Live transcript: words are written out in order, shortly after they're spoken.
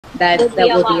that would be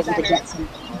a will be lot able to better. get something.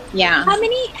 Yeah. How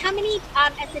many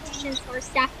estheticians or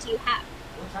staff do you have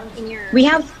in your? We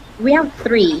have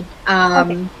three.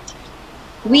 Okay.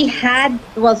 We had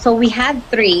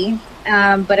three,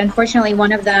 but unfortunately,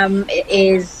 one of them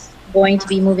is going to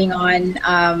be moving on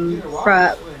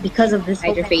because of this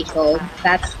hydrofacial.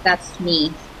 That's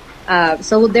me.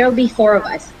 So there'll be four of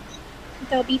us.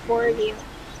 There'll be four of you.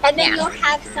 And then Yeah. you'll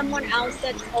have someone else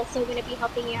that's also going to be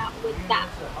helping you out with that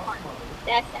part,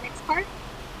 the aesthetics part.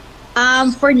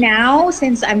 For now,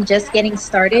 since I'm just getting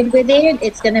started with it,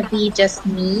 it's gonna be just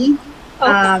me.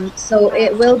 Okay. So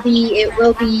it will be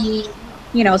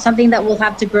something that will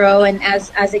have to grow, and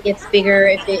as it gets bigger,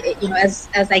 if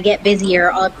as I get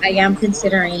busier, I am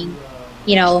considering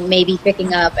maybe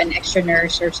picking up an extra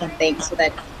nurse or something so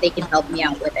that they can help me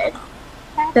out with it.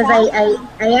 That's Because awesome.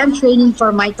 I am training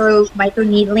for micro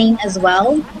needling as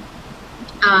well,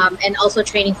 and also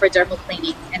training for dermal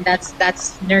cleaning, and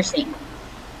that's nursing.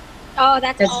 Oh,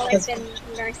 that's all of 'Cause the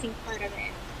nursing part of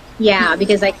it. Yeah,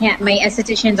 because I can't. My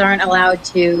estheticians aren't allowed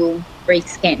to break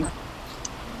skin.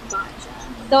 Gotcha.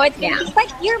 So it's Yeah. it's like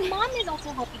your mom is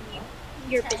also helping you,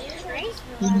 your business, right?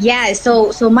 Yeah.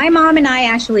 So my mom and I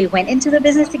actually went into the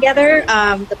business together.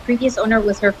 The previous owner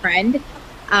was her friend.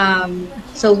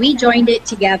 So we joined it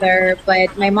together.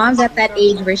 But my mom's at that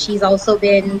age where she's also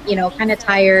been, kind of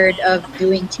tired of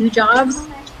doing two jobs.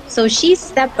 So she's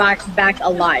stepped back a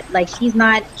lot. Like she's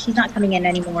not coming in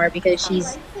anymore because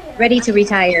she's ready to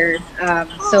retire.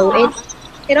 So Aw.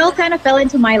 it all kind of fell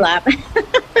into my lap.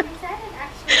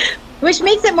 Which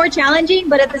makes it more challenging,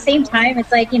 but at the same time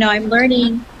it's like I'm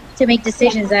learning to make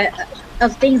decisions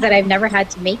of things that I've never had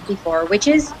to make before, which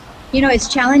is it's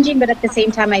challenging, but at the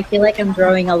same time I feel like I'm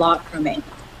growing a lot from it.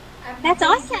 That's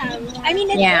awesome. I mean,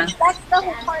 Yeah. that's the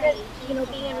whole part of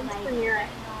being an entrepreneur.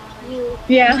 You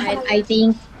I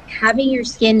think having your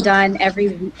skin done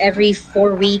every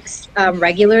 4 weeks,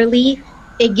 regularly,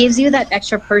 it gives you that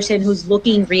extra person who's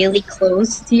looking really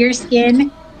close to your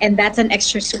skin, and that's an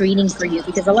extra screening for you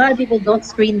because a lot of people don't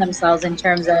screen themselves in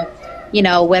terms of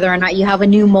whether or not you have a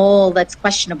new mole that's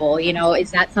questionable.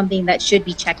 Is that something that should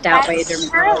be checked out by a that's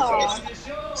dermatologist? true.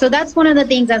 So that's one of the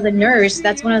things as a nurse,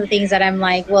 that's one of the things that I'm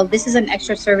like, well, this is an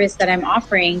extra service that I'm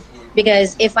offering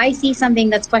because if I see something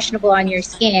that's questionable on your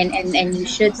skin and you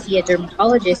should see a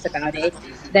dermatologist about it,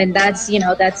 then that's I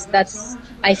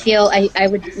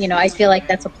would, I feel like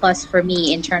that's a plus for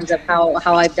me in terms of how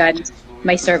I've done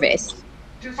my service.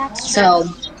 That's So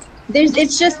true.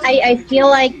 it's just I feel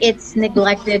like it's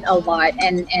neglected a lot,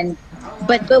 and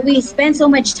but we spend so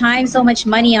much time, so much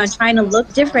money on trying to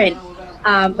look different.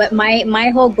 But my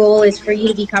whole goal is for you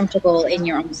to be comfortable in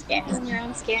your own skin. In your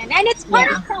own skin, and it's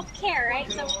part of Yeah. self care,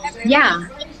 right? So Yeah.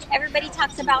 everybody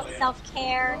talks about self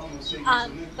care,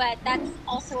 but that's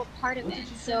also a part of it.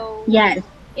 So Yes.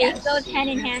 it goes hand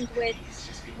in hand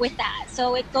with that.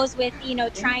 So it goes with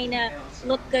trying to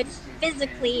look good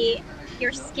physically.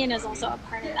 Your skin is also a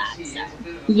part of that. So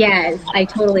Yes. I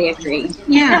totally agree.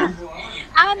 Yeah.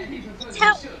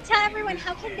 tell everyone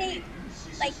how can they,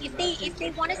 like, if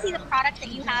they want to see the product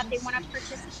that you have, they want to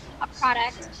purchase a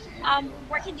product.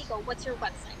 Where can they go? What's your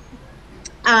website?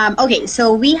 Okay.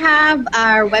 So we have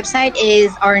our website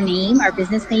is our name, our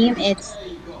business name. It's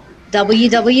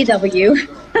www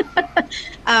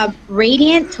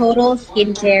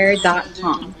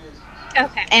radianttotalskincare.com.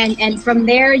 Okay. And from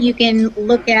there you can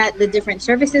look at the different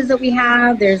services that we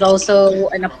have. There's also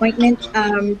an appointment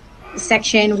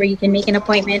section where you can make an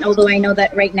appointment, although I know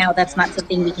that right now that's not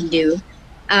something we can do.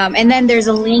 And then there's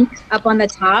a link up on the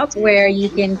top where you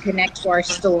can connect to our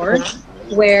store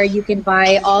where you can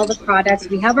buy all the products.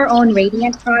 We have our own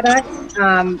Radiant product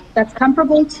that's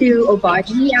comparable to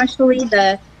Obagi. Actually,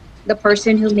 the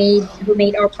person who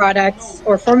made our products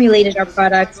or formulated our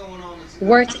products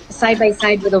worked side by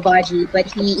side with Obagi,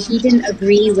 but he didn't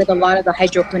agree with a lot of the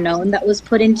hydroquinone that was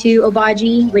put into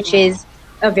Obagi, which is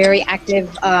a very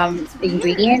active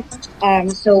ingredient.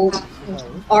 So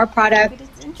our products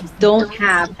don't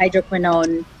have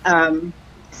hydroquinone.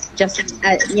 Just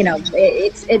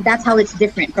that's how it's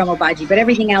different from Obagi, but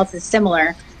everything else is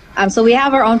similar. So we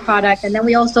have our own product, and then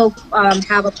we also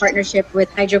have a partnership with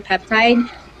Hydropeptide,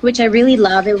 which I really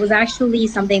love. It was actually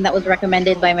something that was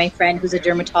recommended by my friend who's a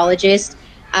dermatologist.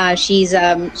 She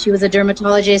was a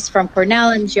dermatologist from Cornell,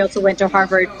 and she also went to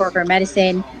Harvard for her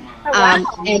medicine. Oh wow.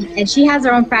 And she has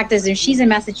her own practice, and she's in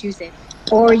Massachusetts.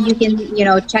 Or you can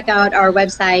check out our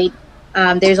website.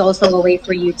 There's also a way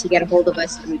for you to get a hold of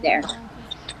us through there.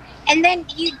 And then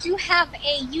you do have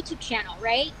a YouTube channel,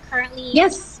 right? Currently.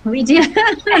 Yes, we do.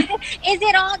 Is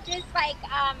it all just like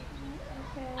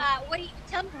what do you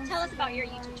tell us about your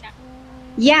YouTube channel?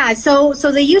 Yeah, so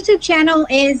the YouTube channel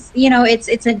is,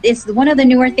 it's one of the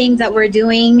newer things that we're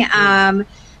doing.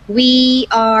 We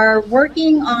are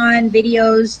working on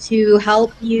videos to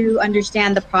help you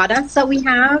understand the products that we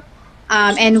have.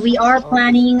 And we are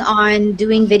planning on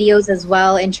doing videos as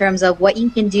well in terms of what you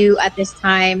can do at this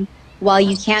time while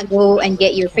you can't go and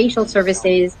get your facial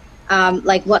services,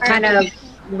 like what kind of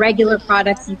regular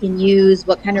products you can use,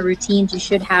 what kind of routines you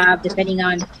should have depending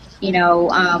on,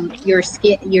 your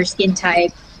skin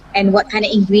type, and what kind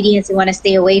of ingredients you want to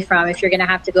stay away from if you're going to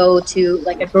have to go to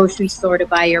like a grocery store to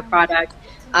buy your product.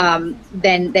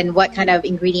 Then what kind of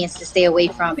ingredients to stay away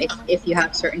from if you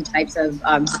have certain types of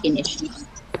skin issues.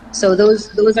 So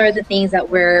those are the things that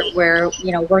we're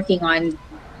working on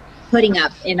putting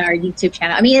up in our YouTube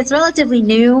channel. I mean, it's relatively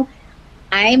new.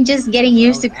 I'm just getting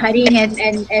used to cutting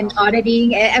and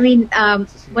auditing. I mean,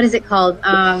 what is it called?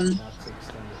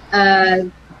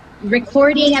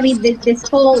 Recording. I mean, this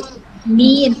whole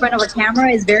me in front of a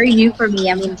camera is very new for me.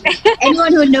 I mean,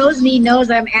 anyone who knows me knows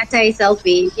I'm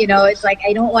anti-selfie. It's like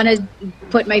I don't want to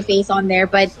put my face on there,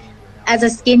 but as a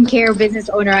skincare business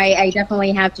owner, I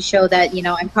definitely have to show that,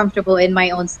 I'm comfortable in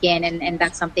my own skin, and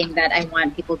that's something that I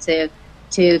want people to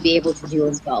be able to do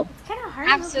as well. It's kind of hard.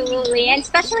 Absolutely, and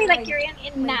especially like you're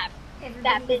in that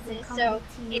business, so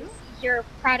it's your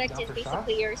product is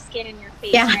basically your skin and your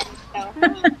face. Yeah. Right? So.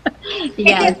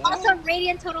 Yeah. Is it also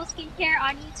Radiant Total Skincare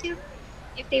on YouTube?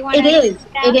 If they want. It is.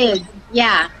 It is.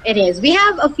 Yeah, it is. We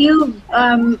have a few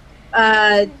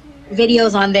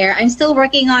videos on there. I'm still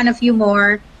working on a few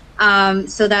more.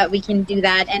 So that we can do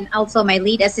that. And also my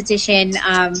lead esthetician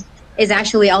is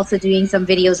actually also doing some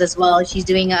videos as well. She's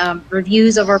doing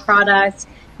reviews of our products,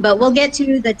 but we'll get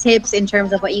to the tips in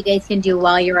terms of what you guys can do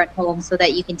while you're at home so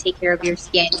that you can take care of your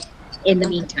skin in the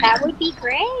meantime. That would be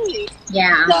great.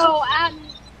 Yeah. So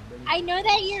I know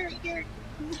that you're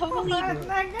totally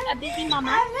a busy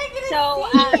mama. So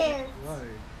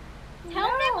tell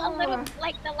them a little,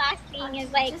 like the last thing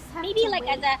is like maybe like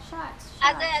as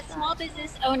a small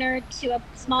business owner to a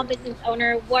small business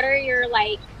owner, what are your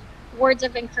like words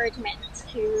of encouragement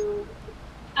to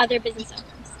other business owners?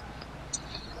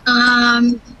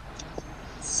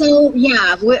 So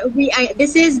yeah,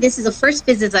 this is the first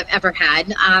business I've ever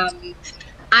had.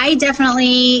 I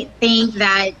definitely think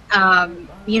that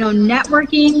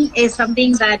networking is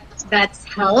something that's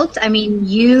helped. I mean,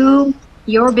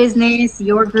 your business,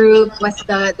 your group,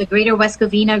 the Greater West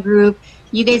Covina group,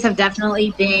 you guys have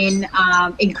definitely been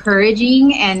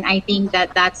encouraging, and I think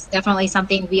that that's definitely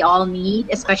something we all need,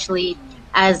 especially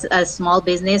as a small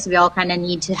business. We all kind of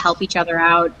need to help each other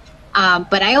out.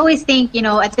 But I always think,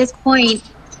 at this point,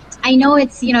 I know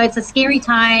it's a scary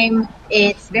time.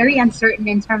 It's very uncertain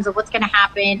in terms of what's going to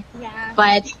happen. Yeah.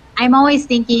 But I'm always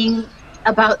thinking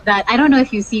about that. I don't know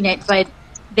if you've seen it, but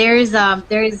there's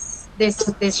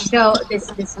this show,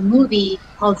 this movie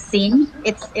called Sing.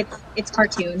 It's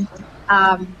cartoon.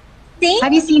 Sing?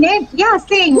 Have you seen it? Yeah,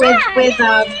 Sing.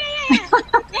 Yeah.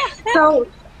 So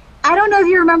I don't know if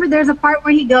you remember. There's a part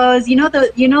where he goes,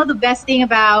 the best thing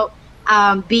about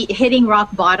hitting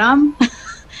rock bottom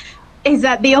is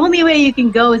that the only way you can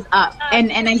go is up.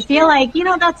 And I feel like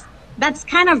that's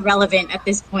kind of relevant at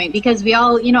this point, because we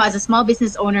all, as a small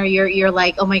business owner, you're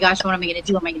like, oh my gosh, what am I going to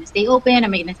do? Am I going to stay open?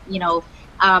 Am I going to,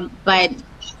 but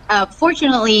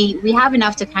fortunately, we have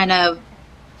enough to kind of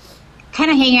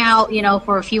hang out,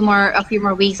 for a few more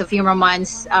weeks, a few more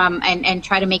months, and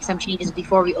try to make some changes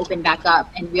before we open back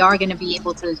up. And we are going to be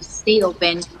able to stay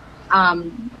open.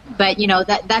 But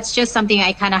that's just something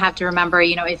I kind of have to remember.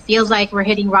 It feels like we're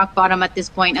hitting rock bottom at this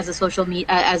point as a social media,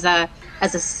 as a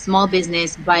small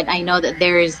business. But I know that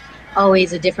there is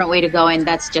always a different way to go, and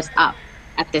that's just up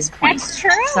at this point. That's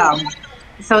true.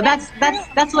 So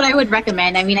that's what I would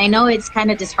recommend. I mean, I know it's kind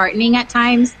of disheartening at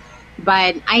times,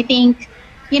 but I think,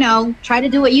 try to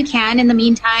do what you can in the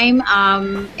meantime,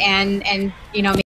 and